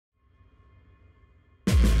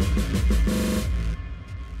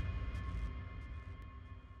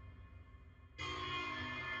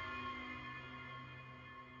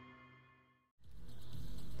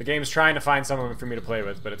The game's trying to find someone for me to play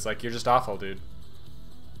with, but it's like, you're just awful, dude.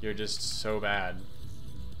 You're just so bad.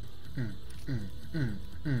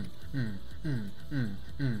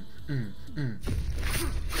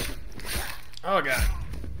 Oh god.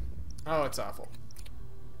 Oh, it's awful.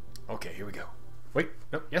 Okay, here we go. Wait,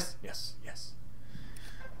 no, yes, yes, yes.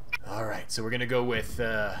 Alright, so we're gonna go with,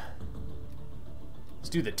 let's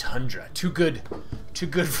do the Tundra. Too good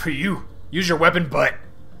for you. Use your weapon, butt.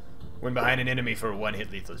 When behind an enemy for a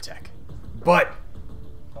one-hit lethal attack. Butt.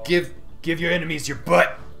 Give your enemies your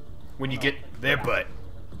butt when you get their butt.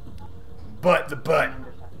 Butt the butt.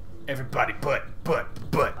 Everybody butt.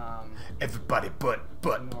 Everybody butt.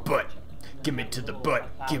 Give me to the butt.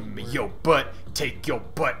 Give me your butt. Take your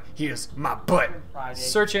butt. Here's my butt.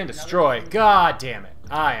 Search and destroy. God damn it.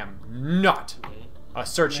 I am not a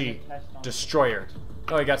searchy destroyer.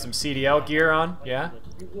 Oh, you got some CDL gear on? Yeah?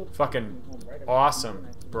 Fucking awesome,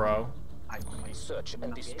 bro. I search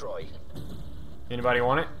and destroy. Anybody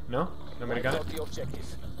want it? No? Nobody got it?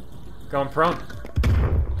 Going prone.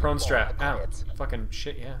 Prone strat. Ow. Fucking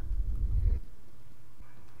shit, yeah.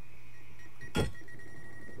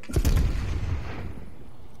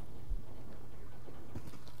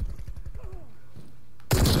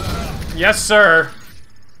 Yes, sir.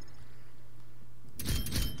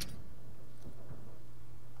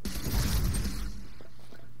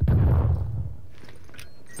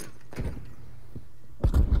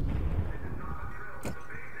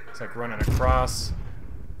 It's like running across.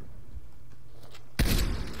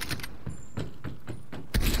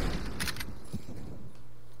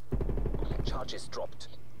 Charges dropped.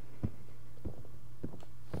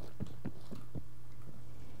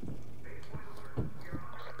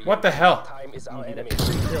 What the hell? Time is our enemy.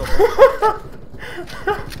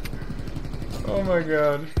 Oh my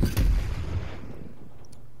god.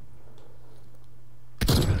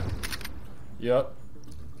 Yup.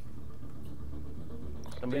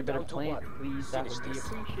 Somebody better plant, please. That would be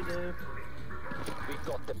appreciative. We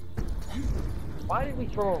got them. Why did we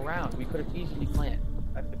throw around? We could have easily planted.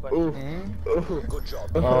 That's the question. Good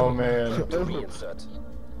job. Oh man. Reinsert.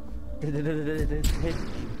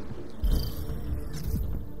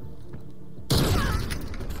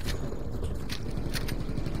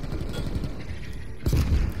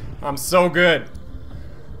 I'm so good.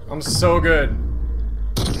 I'm so good.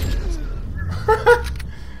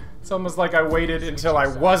 It's almost like I waited until I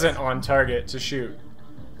wasn't on target to shoot.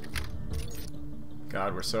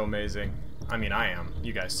 God, we're so amazing. I mean, I am.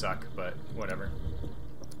 You guys suck, but whatever.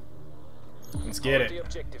 Let's get it.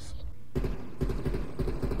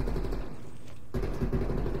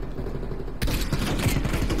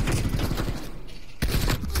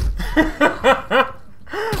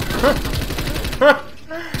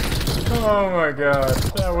 Oh my god.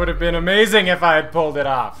 That would have been amazing if I had pulled it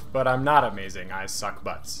off. But I'm not amazing. I suck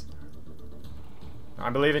butts. I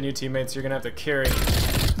believe in you, teammates. You're gonna have to carry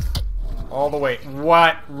all the weight.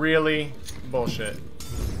 What? Really? Bullshit.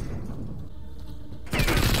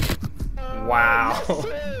 Wow.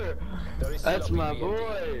 That's my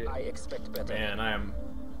boy. I expect better. Man, I am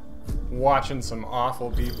watching some awful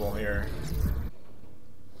people here.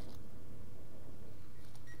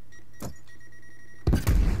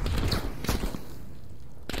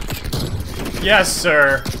 Yes,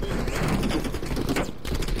 sir.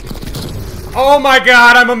 Oh my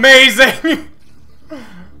god, I'm amazing!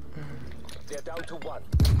 They're down to one.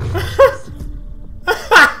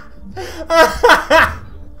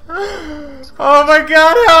 Oh my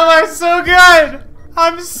god, how am I so good?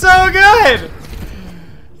 I'm so good!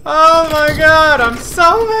 Oh my god, I'm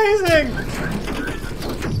so amazing!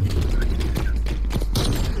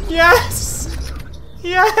 Yes!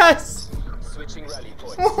 Yes! Switching rally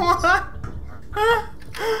points. What?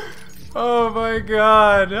 Oh my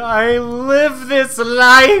god, I live this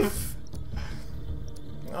life!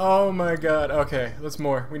 Oh my god, okay, let's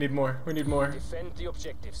more. We need more. We need more. Defend the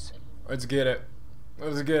objectives. Let's get it.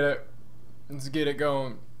 Let's get it. Let's get it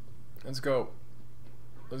going. Let's go.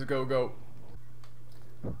 Let's go.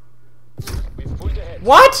 We've pulled ahead.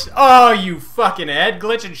 What? Oh, you fucking head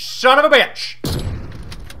glitching son of a bitch!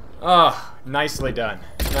 Oh, nicely done.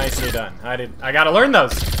 Nicely done. I gotta learn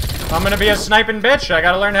those. If I'm gonna be a sniping bitch, I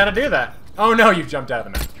gotta learn how to do that. Oh no, you jumped out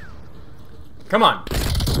of the map. Come on.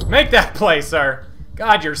 Make that play, sir.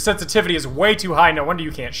 God, your sensitivity is way too high. No wonder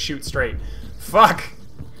you can't shoot straight. Fuck.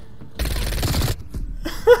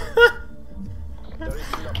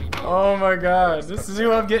 Oh my god, this is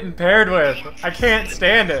who I'm getting paired with. I can't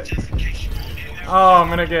stand it. Oh, I'm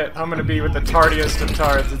gonna be with the tardiest of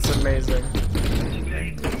tards. It's amazing.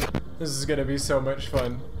 This is gonna be so much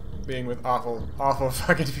fun, being with awful, awful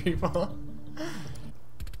fucking people.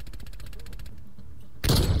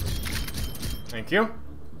 Thank you.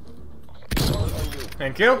 All on you.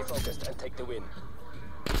 Thank you. Stay focused and take the win.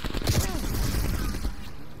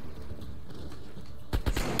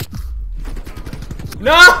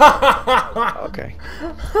 No! Okay.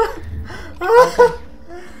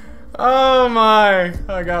 Oh my!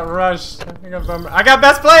 I got rushed. I got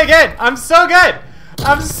best play again. I'm so good.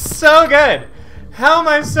 I'm so good. How am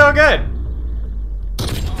I so good?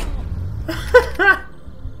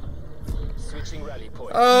 Switching rally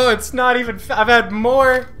point. Oh, it's not even. I've had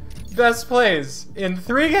more best plays in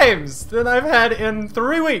 3 games than I've had in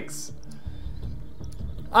 3 weeks.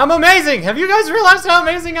 I'm amazing. Have you guys realized how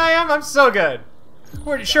amazing I am? I'm so good.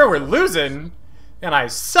 Sure, we're losing, and I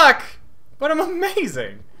suck, but I'm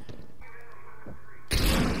amazing.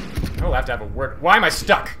 I'll have to have a word. Why am I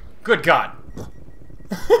stuck? Good God.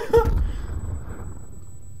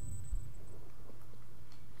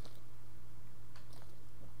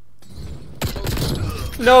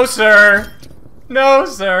 No, sir. No,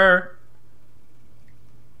 sir.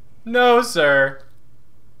 No, sir.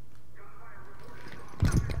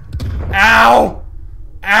 Ow!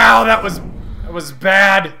 Ow, that was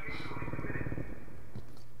bad.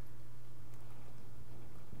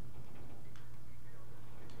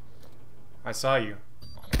 I saw you.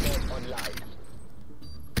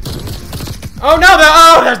 Oh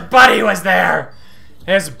no, his buddy was there!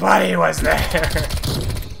 His buddy was there!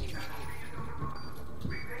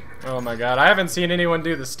 Oh my god, I haven't seen anyone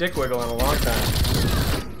do the stick wiggle in a long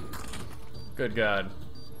time. Good God.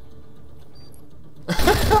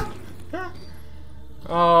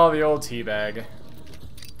 Oh, the old teabag.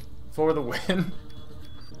 For the win.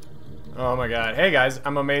 Oh my god. Hey guys,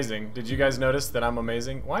 I'm amazing. Did you guys notice that I'm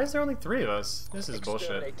amazing? Why is there only 3 of us? This is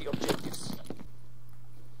bullshit. Exterminate the objectives.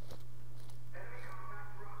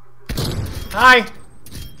 Hi!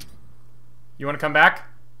 You wanna come back?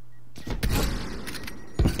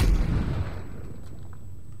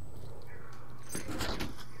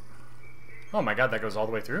 Oh my god, that goes all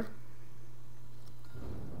the way through?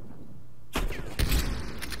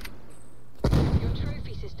 Your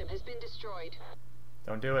trophy system has been destroyed.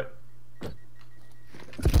 Don't do it.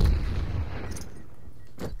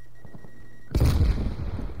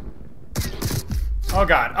 Oh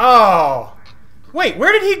god. Oh! Wait,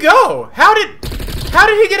 where did he go? How did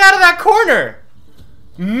he get out of that corner?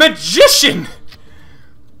 Magician!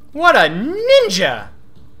 What a ninja!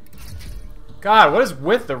 God, what is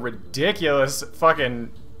with the ridiculous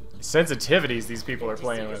fucking sensitivities these people are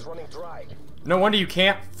playing is with? running dry. No wonder you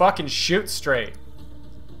can't fucking shoot straight.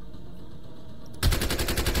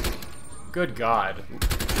 Good God.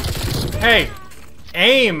 Hey,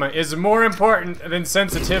 aim is more important than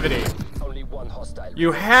sensitivity. Only one hostile.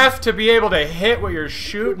 You have to be able to hit what you're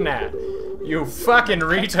shooting at. You fucking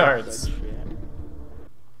retards.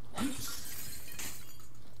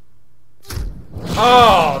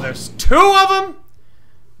 Oh, there's 2 of them?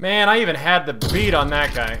 Man, I even had the beat on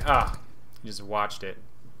that guy. Ah, just watched it.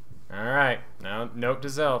 Alright, now note to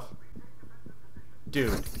self.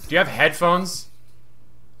 Dude, do you have headphones?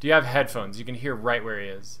 Do you have headphones? You can hear right where he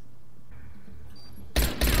is.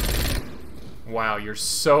 Wow, you're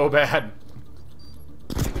so bad.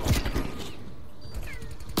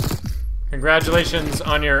 Congratulations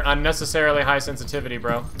on your unnecessarily high sensitivity,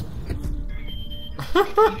 bro.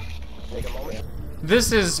 Take a moment.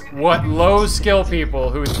 This is what low skill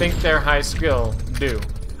people who think they're high skill do.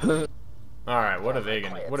 Alright, what have they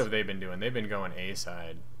been doing? They've been going A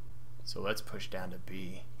side. So let's push down to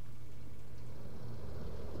B.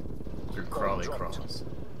 Through crawly crawls.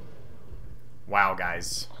 Wow,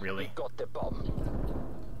 guys, really? Got the bomb.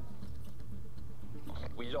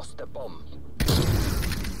 We lost the bomb.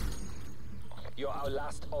 You're our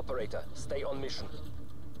last operator. Stay on mission.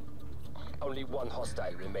 Only one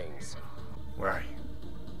hostile remains. Where are you?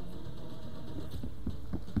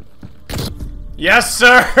 Yes,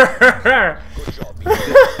 sir! Good job.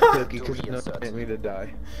 Cookie, because you know I didn't mean to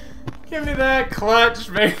die. Give me that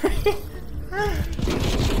clutch, baby.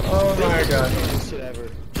 Oh my god. Shit ever.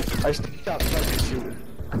 I stopped fucking shooting.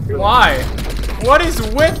 Why? What is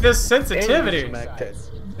with this sensitivity?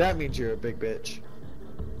 That means you're a big bitch.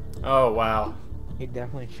 Oh, wow. He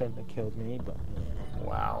definitely shouldn't have killed me, but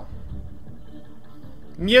Wow.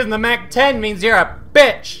 Using the MAC-10 means you're a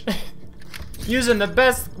bitch. Using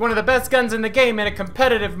one of the best guns in the game in a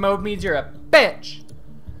competitive mode means you're a bitch.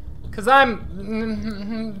 Cause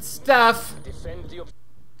I'm stuff. Defend the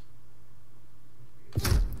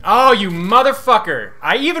Oh, you motherfucker!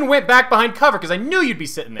 I even went back behind cover because I knew you'd be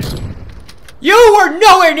sitting there. You were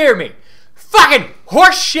nowhere near me. Fucking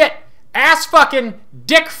horse shit, ass fucking,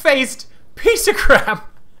 dick-faced piece of crap.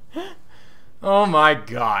 Oh my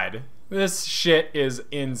god. This shit is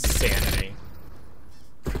insanity.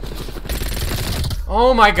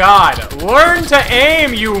 Oh my god. Learn to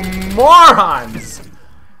aim, you morons!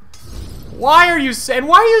 Why are you saying?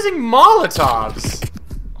 Why are you using Molotovs?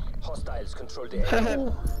 Hostiles control the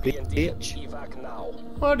area. Bitch. Evac now.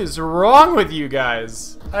 What is wrong with you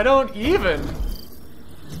guys? I don't even.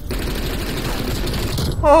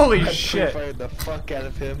 Holy shit. Fired the fuck out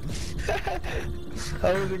of him.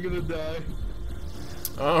 I wasn't gonna die.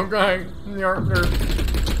 Okay.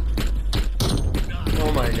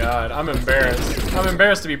 Oh my god, I'm embarrassed. I'm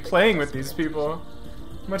embarrassed to be playing with these people.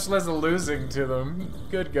 Much less losing to them.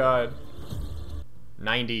 Good god.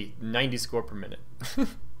 90 score per minute.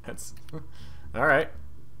 That's... Alright.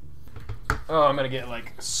 Oh, I'm gonna get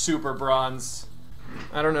like super bronze.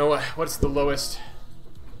 I don't know what's the lowest.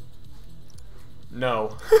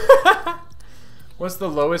 No. What's the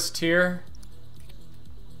lowest tier?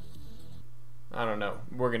 I don't know.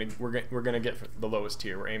 We're gonna get the lowest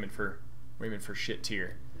tier. We're aiming for shit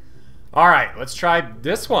tier. All right, let's try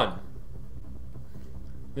this one.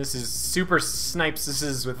 This is super snipes. This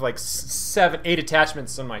is with like 8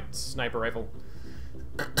 attachments on my sniper rifle.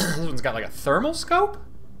 This one's got like a thermal scope.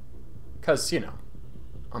 Cause you know,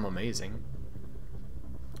 I'm amazing.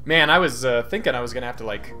 Man, I was thinking I was gonna have to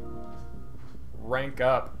like rank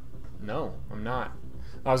up. No, I'm not.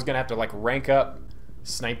 I was gonna have to like rank up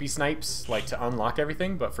snipey snipes like to unlock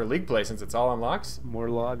everything, but for league play, since it's all unlocked, More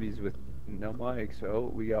lobbies with no mics.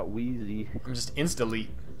 Oh, we got Wheezy. I'm just insta-leet.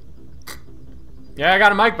 Yeah, I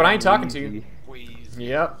got a mic, but I ain't talking to you. Wheezy.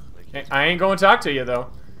 Yep. I ain't gonna talk to you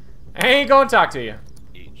though. I ain't gonna talk to you.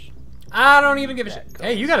 I don't even give a shit.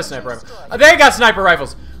 Hey, you got a sniper rifle. They got sniper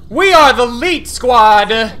rifles. We are the Leet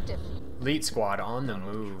Squad. Leet Squad on the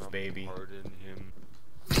move, baby.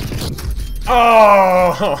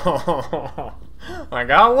 Oh! I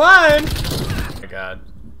got one. Oh my god.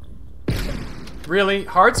 Really?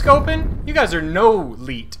 Hard scoping? You guys are no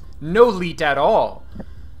leet. No leet at all.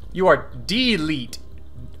 You are delete.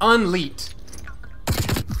 Unleet.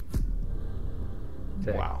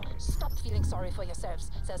 Wow. Stop feeling sorry for yourselves.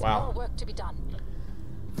 There's Wow. more work to be done.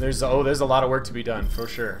 There's a lot of work to be done for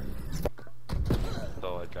sure. That's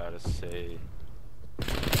all I gotta say.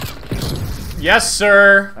 Yes,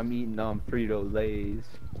 sir. I'm eating on Frito Lays.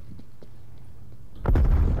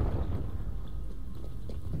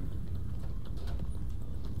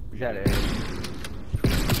 Is that it?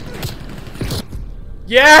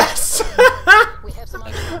 Yes. We have some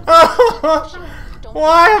Oh,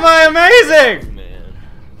 why am I amazing? Man.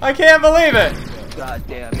 I can't believe it. God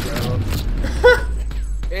damn, bro.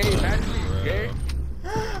 Hey, that's gay.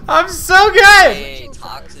 I'm so good. Hey,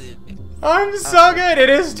 toxic. I'm so good. It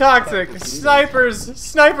is toxic.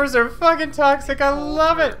 Snipers are fucking toxic. I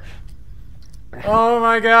love it. Oh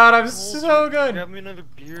my god, I'm so good. Grab me another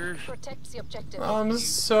beer. protects the objective. I'm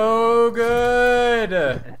so good.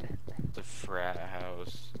 The frat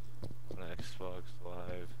house on Xbox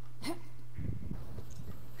Live.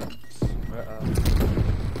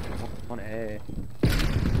 On A.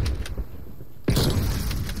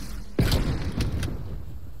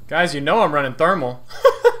 Guys, you know I'm running thermal.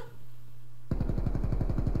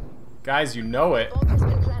 Guys, you know it. Bomb has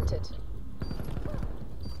been planted.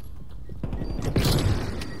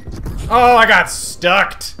 Oh, I got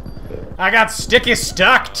stucked. I got sticky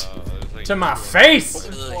stucked to my face.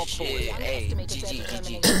 Oh shit. Hey,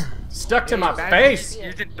 GG, GG. Stuck to my face.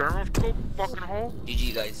 Using thermoscope, fucking hole.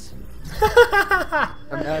 GG, guys.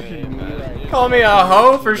 Imagine me like. Call me a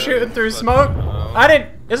hoe for shooting through smoke. I didn't.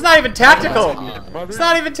 It's not even tactical. It's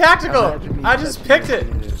not even tactical. I just picked it.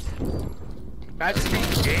 That's me,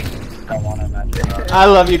 gay. I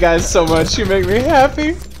love you guys so much. You make me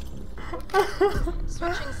happy. Switching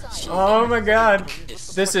sides. Oh my god.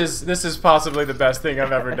 This is possibly the best thing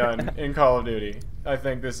I've ever done in Call of Duty. I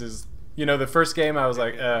think this is, you know, the first game I was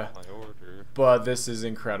like, My order. but this is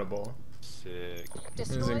incredible. Sick. This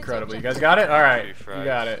is Destroy the incredible. You objective. guys got it? All right, Deep fried you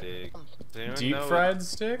got it. steak. Does anyone Deep know fried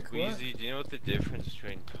stick? What? Wheezy, do you know what the difference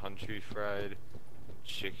between country fried and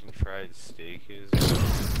chicken fried steak is?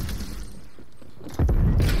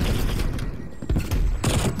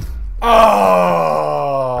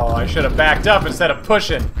 Oh, I should have backed up instead of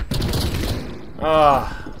pushing.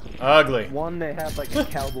 Oh, ugly. One they have like a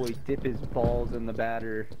cowboy dip his balls in the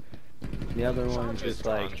batter. The other one's just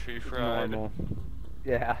like Country fried. normal.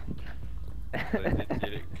 Yeah. They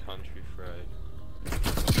did it country fried.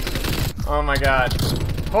 Oh my god.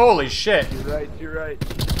 Holy shit. You're right.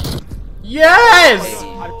 Yes!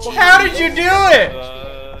 How did you do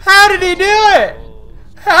it? How did he do it?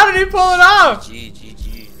 How did he pull it off? GG.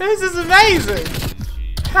 This is amazing.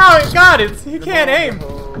 How it got it? He can't aim.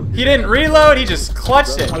 He didn't reload, he just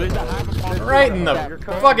clutched it. Right in the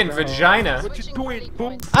fucking vagina.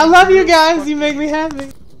 I love you guys, you make me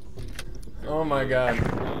happy. Oh my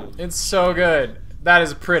god. It's so good. That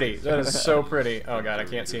is pretty. That is so pretty. Oh god, I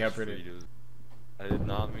can't see how pretty. I did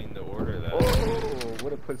not mean to order that. Oh,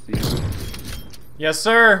 what a pussy. Yes,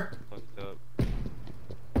 sir. Fucked up.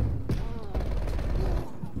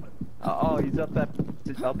 Oh, he's up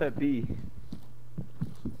at B.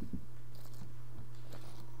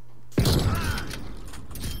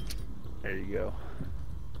 There you go.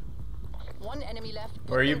 One enemy left.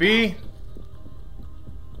 Where you be?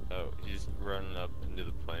 Oh, he's running up into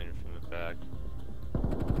the plane from the back.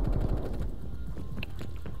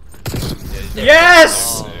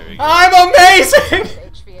 Yes! Oh, there we go. I'm amazing!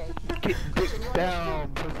 HVA. Get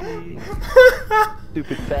down, pussy.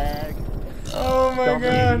 Stupid bag. Oh my Dumb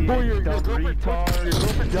god. idiot, dumb retard.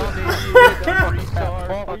 Dumb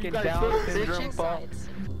retard. Fucking Down syndrome.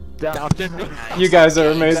 Down syndrome. You guys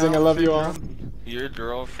are amazing. I love you all. Your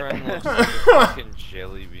girlfriend looks like a fucking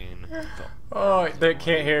jelly bean. Oh, they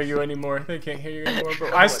can't hear you anymore. They can't hear you anymore.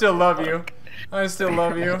 But I still love you. I still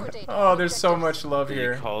love you. Oh, there's so much love He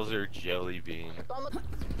here. calls her jelly bean.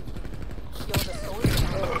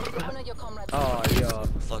 Oh, yeah.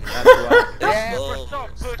 Fuck. That's why.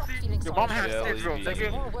 Let's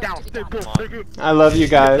go. I love you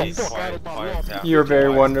guys. Quiet down. You're very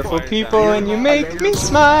wonderful people and you make me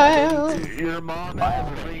smile. Your mom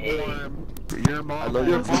has a ringworm. Your mom.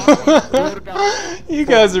 You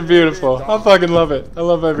guys are beautiful. I fucking love it. I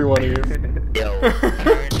love every one of you.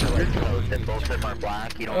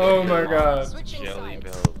 Oh my god. Jelly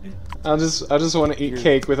milk. I just want to eat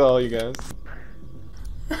cake with all you guys.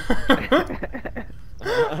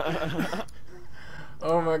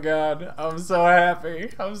 Oh my god, I'm so happy.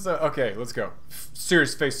 Okay, let's go.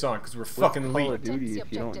 Serious face on, because we're fucking Call of elite. Duty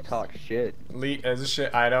if you don't talk shit. Elite as a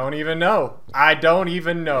shit. I don't even know. I don't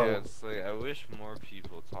even Yeah, know. it's like, I wish more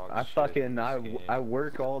people talk I shit fucking in this game. I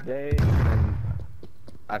work all day. And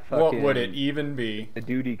I fucking. What would it even be? The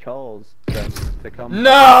duty calls to come.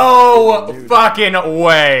 No Dude. fucking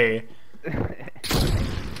way.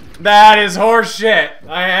 That is horse shit.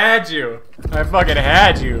 I had you. I fucking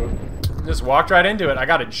had you. Just walked right into it. I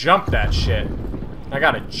gotta jump that shit. I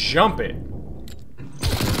gotta jump it.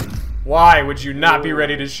 Why would you not be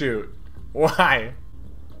ready to shoot? Why?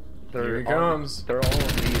 Here he comes. They're all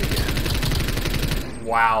on me again.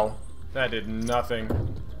 Wow. That did nothing.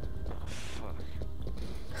 Fuck.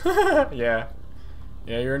 Yeah.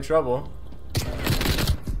 Yeah, you're in trouble.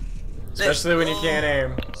 Especially when you can't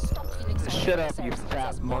aim. Shut up, you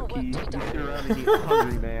fat monkey. You sit around and eat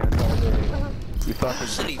Hungry Man all day. You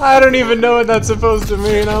fucking. I don't even know what that's supposed to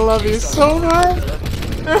mean. I love you so much.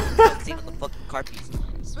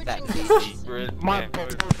 My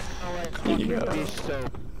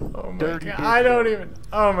Oh my Dirty god. dick I don't soap. even.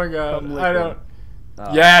 Oh my god. Come lick I him.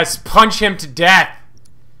 don't. Yes, punch him to death.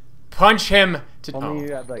 Punch him to. Only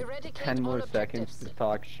you Oh. had like 10 more seconds to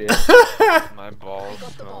talk shit. My balls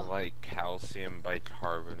smell like calcium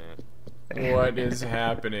bicarbonate. What is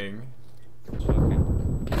happening?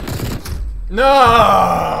 Fucking No!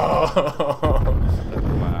 wow.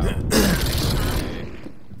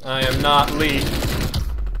 I am not leet.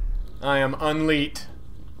 I am unleet.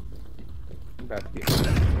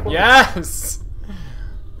 Yes!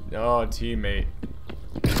 Oh, teammate.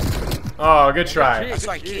 Oh, good try. That's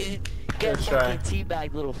right, kid. Good Get try. fucking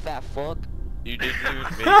teabag, little fat fuck. You didn't even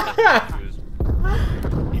make it.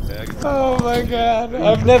 Oh my god.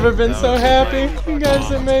 I've never been so happy. You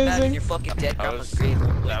guys are amazing. You're fucking dead. That Grandma's was, grave.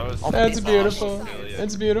 that was That's beautiful.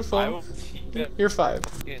 It's I beautiful. will take that You're 5.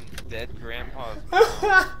 fucking dead grandpa's.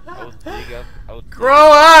 I will dig up. I will dig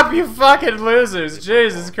Grow up, you fucking losers.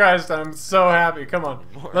 Jesus Christ, I'm so happy. Come on.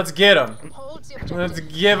 Let's get them. Let's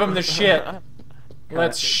give them the shit.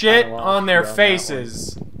 Let's shit on their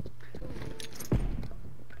faces.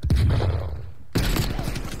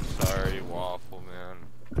 Sorry, Waffle Man.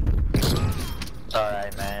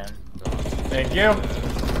 Alright, man. Thank you.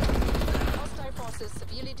 Hostile forces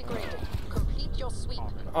severely degraded. Complete your sweep.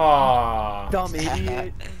 Aww. Dumb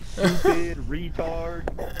idiot. Stupid retard.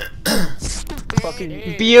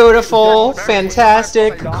 Fucking Beautiful,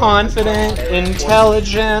 fantastic, confident,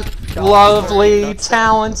 intelligent, lovely,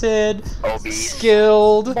 talented,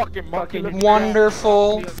 skilled,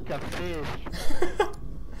 wonderful.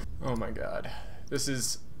 Oh my god. This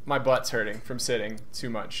is... My butt's hurting from sitting too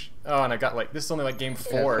much. Oh, and I got like... This is only like game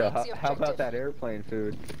 4. Yeah, so how about that airplane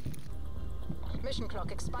food? Mission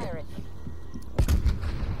clock expiring.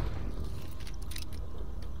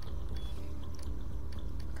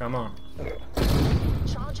 Come on.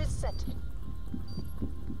 Charges set.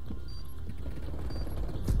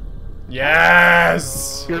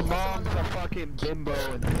 Yes! Your mom's a fucking bimbo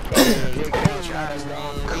and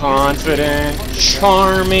Confident,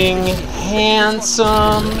 charming,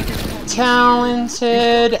 handsome,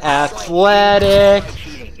 talented, athletic,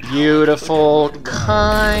 beautiful,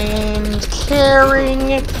 kind,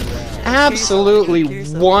 caring,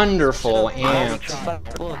 absolutely wonderful aunt.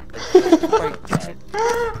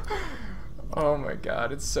 Oh my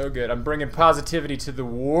god, it's so good. I'm bringing positivity to the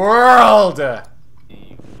world!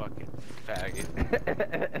 You fucking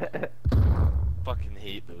faggot. Fucking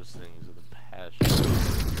hate those things with a passion.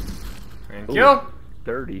 Thank you.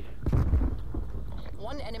 dirty.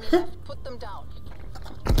 One enemy left. Put them down.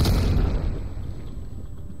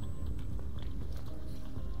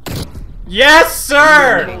 Yes,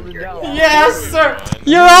 sir! Yes, sir!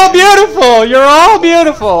 You're all beautiful! You're all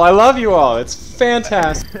beautiful! I love you all. It's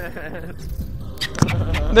fantastic.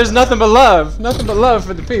 There's nothing but love. Nothing but love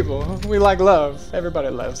for the people. We like love. Everybody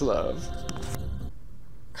loves love.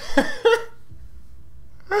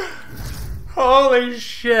 Holy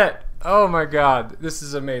shit! Oh my god, this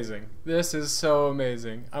is amazing. This is so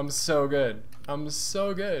amazing. I'm so good. I'm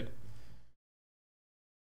so good.